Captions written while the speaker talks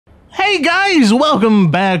Hey guys,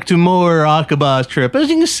 welcome back to more Akiba's trip. As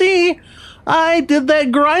you can see, I did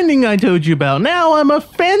that grinding I told you about. Now I'm a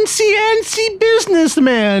fancy-ancy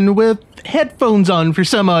businessman with headphones on for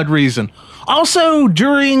some odd reason. Also,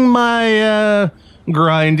 during my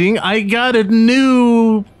grinding, I got a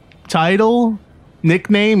new title,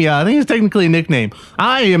 nickname. Yeah, I think it's technically a nickname.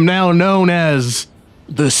 I am now known as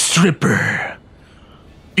the Stripper.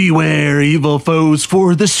 Beware, evil foes,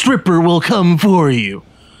 for the Stripper will come for you.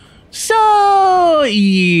 So,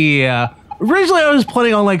 yeah. Originally, I was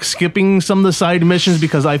planning on, skipping some of the side missions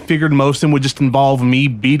because I figured most of them would just involve me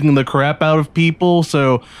beating the crap out of people.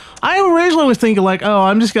 So, I originally was thinking, oh,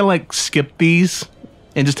 I'm just gonna, skip these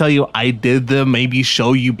and just tell you I did them, maybe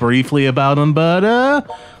show you briefly about them, but,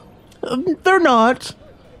 they're not.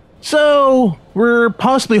 So, we're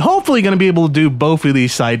hopefully going to be able to do both of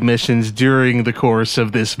these side missions during the course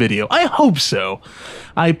of this video. I hope so.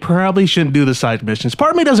 I probably shouldn't do the side missions.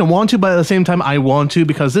 Part of me doesn't want to, but at the same time, I want to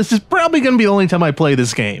because this is probably going to be the only time I play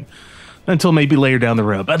this game. Until maybe later down the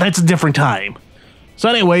road, but that's a different time. So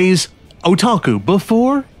anyways, Otaku,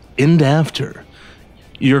 before and after.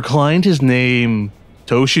 Your client is named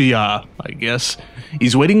Toshiya, I guess.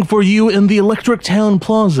 He's waiting for you in the Electric Town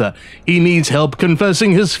Plaza. He needs help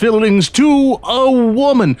confessing his feelings to a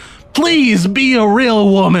woman. Please be a real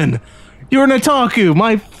woman. You're an otaku.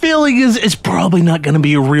 My feeling is it's probably not going to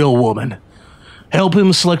be a real woman. Help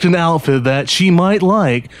him select an outfit that she might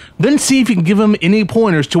like, then see if you can give him any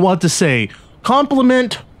pointers to what to say.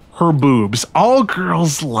 Compliment her boobs. All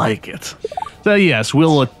girls like it. So yes,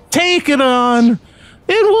 we'll take it on, and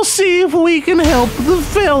we'll see if we can help the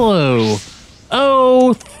fellow.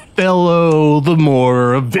 Oh, fellow, the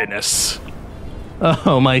more of Venice.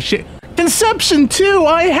 Oh, my shit. Conception 2,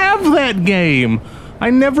 I have that game. I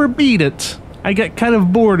never beat it. I got kind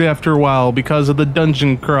of bored after a while because of the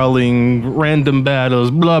dungeon crawling, random battles,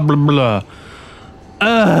 blah, blah,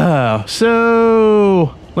 blah.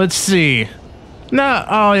 So, let's see. No,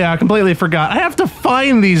 oh yeah, I completely forgot. I have to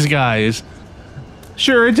find these guys.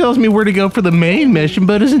 Sure, it tells me where to go for the main mission,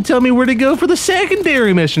 but it doesn't tell me where to go for the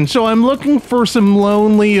secondary mission. So I'm looking for some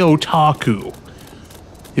lonely otaku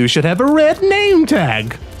who should have a red name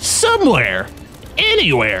tag somewhere,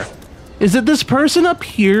 anywhere. Is it this person up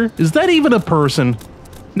here? Is that even a person?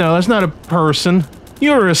 No, that's not a person.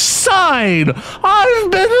 You're a sign.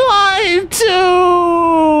 I've been lied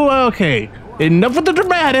to. Okay, enough with the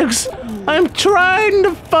dramatics. I'm trying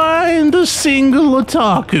to find a single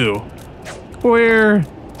otaku. Where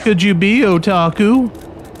could you be, otaku?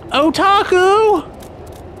 Otaku?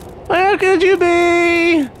 Where could you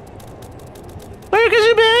be? Where could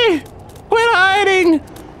you be? Quit hiding!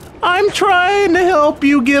 I'm trying to help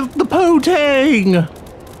you give the potang.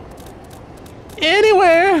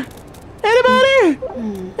 Anywhere? Anybody?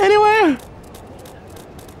 Anywhere?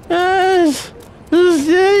 Is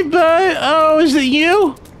anybody? Oh, is it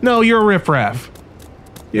you? No, you're a riffraff.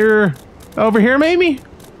 You're over here, maybe?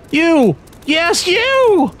 You! Yes,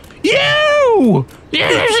 you! You!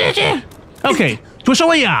 Okay,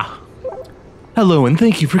 Twishawaya! Hello, and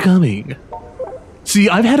thank you for coming. See,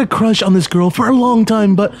 I've had a crush on this girl for a long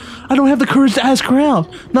time, but I don't have the courage to ask her out.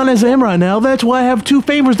 Not as I am right now, that's why I have two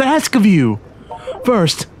favors to ask of you.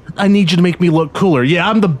 First, I need you to make me look cooler. Yeah,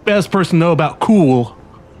 I'm the best person to know about cool.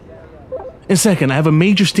 And second, I have a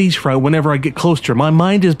major stage fright whenever I get close to her. My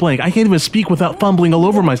mind is blank. I can't even speak without fumbling all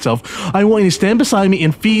over myself. I want you to stand beside me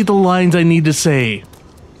and feed the lines I need to say.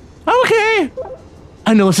 Okay.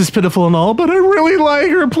 I know this is pitiful and all, but I really like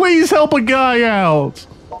her. Please help a guy out.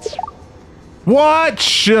 What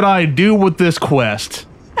should I do with this quest?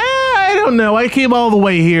 I don't know. I came all the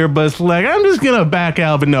way here, but it's I'm just gonna back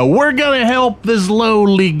out and no. We're gonna help this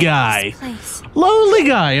lonely guy. Lonely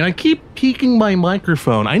guy, and I keep peeking my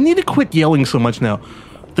microphone. I need to quit yelling so much now.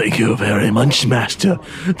 Thank you very much, Master.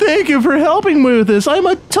 Thank you for helping me with this. I'm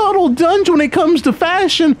a total dunce when it comes to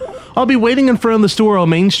fashion. I'll be waiting in front of the store on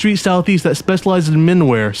Main Street Southeast that specializes in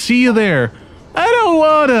menwear. See you there. I don't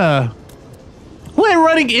wanna. We're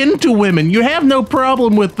running into women. You have no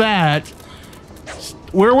problem with that.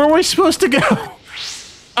 Where were we supposed to go?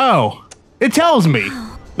 Oh, it tells me.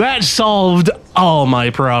 That solved all my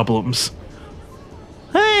problems.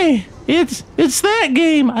 Hey, it's that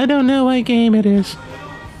game. I don't know what game it is.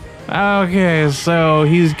 Okay, so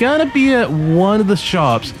he's gonna be at one of the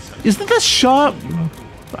shops. Is it the shop?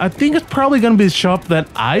 I think it's probably gonna be the shop that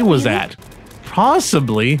I was at.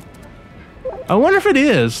 Possibly. I wonder if it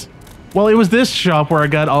is. Well, it was this shop where I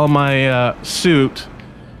got all my suit.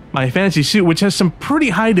 My fancy suit, which has some pretty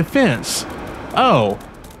high defense. Oh.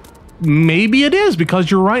 Maybe it is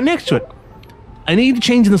because you're right next to it. I need to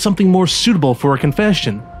change into something more suitable for a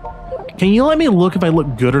confession. Can you let me look if I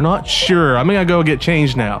look good or not? Sure, I'm gonna go get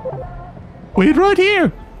changed now. Wait right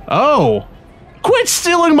here. Oh. Quit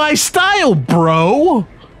stealing my style, bro.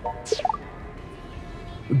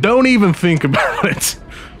 Don't even think about it.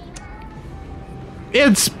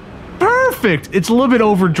 It's perfect. It's a little bit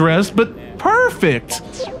overdressed, but perfect.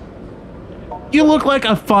 You look like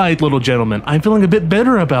a fine little gentleman. I'm feeling a bit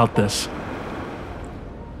better about this.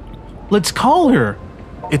 Let's call her.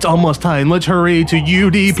 It's almost time. Let's hurry to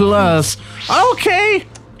UD+. Okay,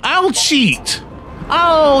 I'll cheat.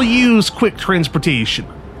 I'll use quick transportation.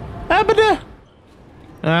 Okay,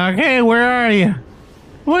 where are you?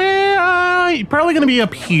 Where are you? Probably gonna be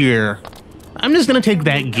up here. I'm just gonna take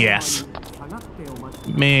that guess.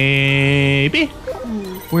 Maybe.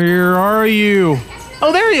 Where are you?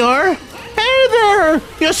 Oh, there you are. Hey there!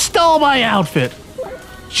 You stole my outfit.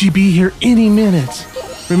 She'd be here any minute.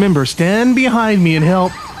 Remember, stand behind me and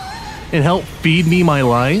help feed me my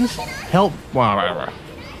lines. Help.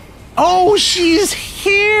 Oh, she's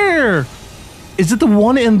here. Is it the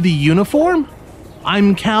one in the uniform?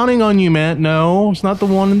 I'm counting on you, man. No, it's not the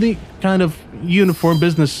one in the kind of uniform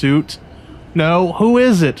business suit. No, who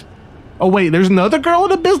is it? Oh wait, there's another girl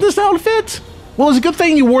in a business outfit? Well, it's a good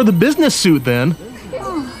thing you wore the business suit then.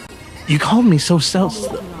 You called me so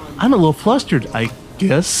I'm a little flustered, I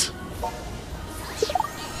guess.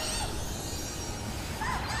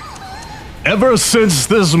 Ever since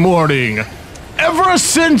this morning, ever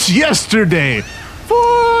since yesterday,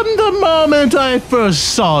 from the moment I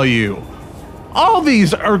first saw you, all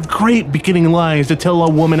these are great beginning lines to tell a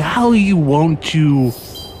woman how you want to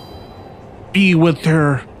be with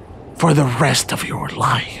her for the rest of your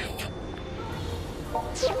life.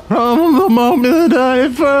 From the moment I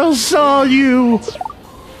first saw you.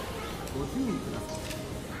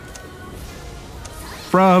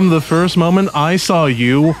 From the first moment I saw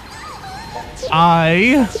you,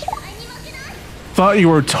 I thought you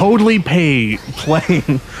were totally playing.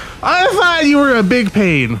 I thought you were a big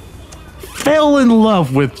pain. Fell in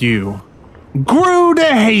love with you. Grew to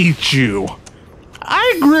hate you.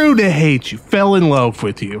 I grew to hate you. Fell in love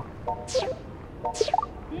with you.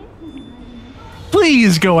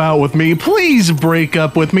 Please go out with me. Please break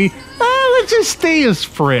up with me. Let's just stay as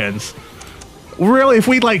friends. Really, if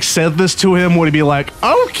we like said this to him, would he be like,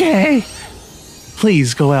 okay,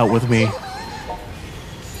 please go out with me?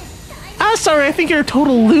 I'm sorry, I think you're a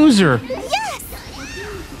total loser. Yes!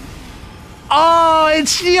 Oh,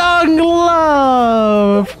 it's young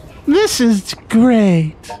love. This is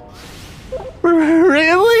great.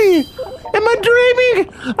 Really? Am I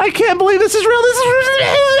dreaming? I can't believe this is real. This is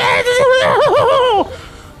real.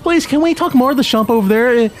 Please, can we talk more of the shop over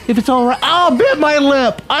there? If it's all right. Oh, I bit my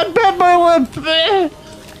lip. I bit my lip.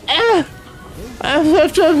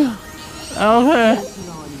 Okay.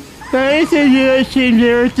 Thanks to you, it seems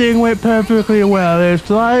everything went perfectly well. It's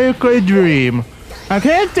like a dream. I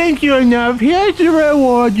can't thank you enough. Here's the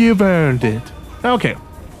reward. You've earned it. Okay.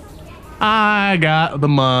 I got the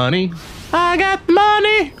money. I got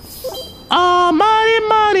money. Oh, money,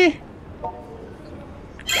 money.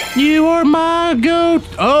 You are my goat.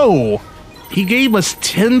 Oh, he gave us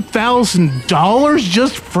 $10,000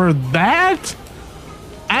 just for that?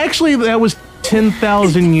 Actually, that was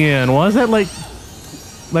 10,000 yen. Was that like...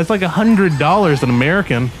 That's like $100 an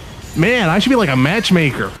American. Man, I should be like a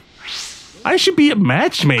matchmaker. I should be a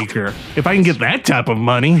matchmaker if I can get that type of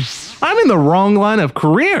money. I'm in the wrong line of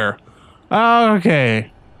career.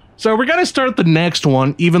 Okay. So we're gonna start the next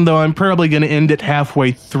one, even though I'm probably gonna end it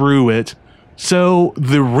halfway through it. So,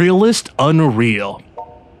 the realist unreal.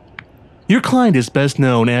 Your client is best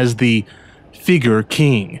known as the Figure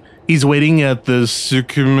King. He's waiting at the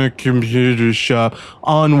Sukuma computer shop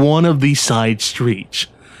on one of the side streets.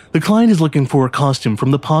 The client is looking for a costume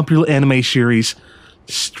from the popular anime series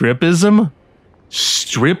Stripism?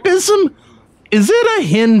 Stripism? Is it a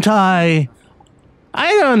hentai?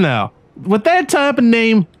 I don't know. With that type of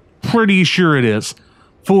name, pretty sure it is.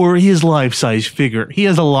 For his life-size figure. He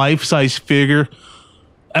has a life-size figure.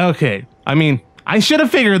 Okay, I mean, I should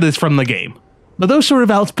have figured this from the game. But those sort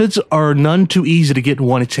of outfits are none too easy to get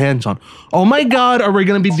one's hands on. Oh my god, are we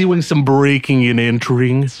going to be doing some breaking and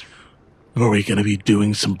entering? Are we going to be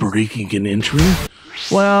doing some breaking and entering?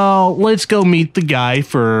 Well, let's go meet the guy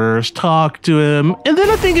first, talk to him, and then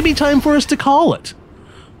I think it'd be time for us to call it.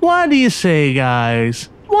 What do you say, guys?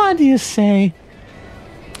 What do you say?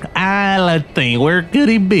 Let's think, where could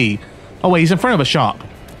he be? Oh wait, he's in front of a shop.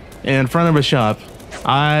 In front of a shop.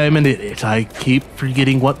 I'm an idiot. I keep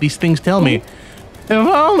forgetting what these things tell me. If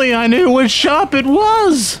only I knew which shop it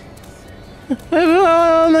was! If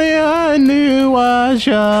only I knew what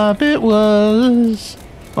shop it was.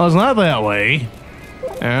 Well, it's not that way.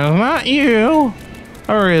 Not you.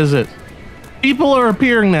 Or is it? People are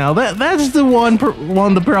appearing now. That's the one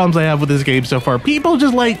of the problems I have with this game so far. People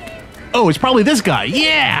just like, oh, it's probably this guy.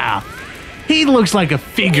 Yeah! He looks like a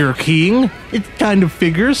figure king. It kind of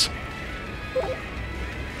figures.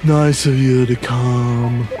 Nice of you to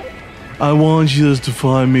come. I want you to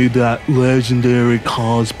find me that legendary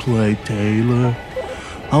cosplay tailor.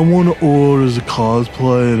 I want to order the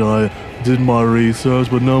cosplay and I did my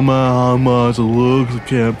research, but no matter how much it looks, I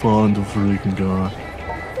can't find the freaking guy.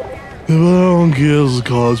 If I don't get the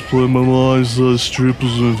cosplay, my life says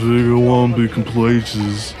strippers and figure won't be complete.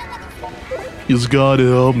 You've got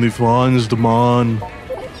to help me find the man.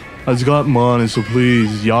 I've got money, so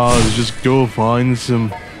please, y'all, just go find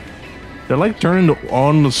some. They're like turning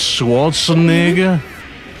on the Schwarzenegger.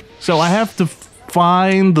 So I have to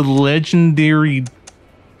find the legendary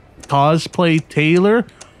cosplay tailor.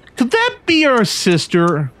 Could that be our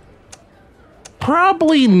sister?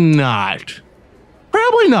 Probably not.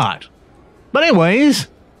 Probably not. But anyways,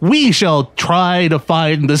 we shall try to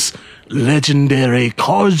find this legendary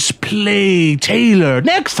cosplay tailor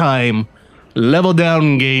next time. Level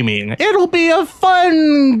Down Gaming. It'll be a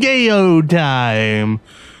fun gayo time.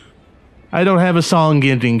 I don't have a song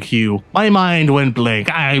getting queue. My mind went blank.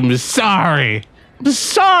 I'm sorry. I'm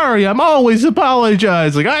sorry. I'm always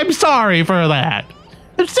apologizing. I'm sorry for that.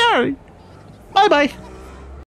 I'm sorry. Bye-bye.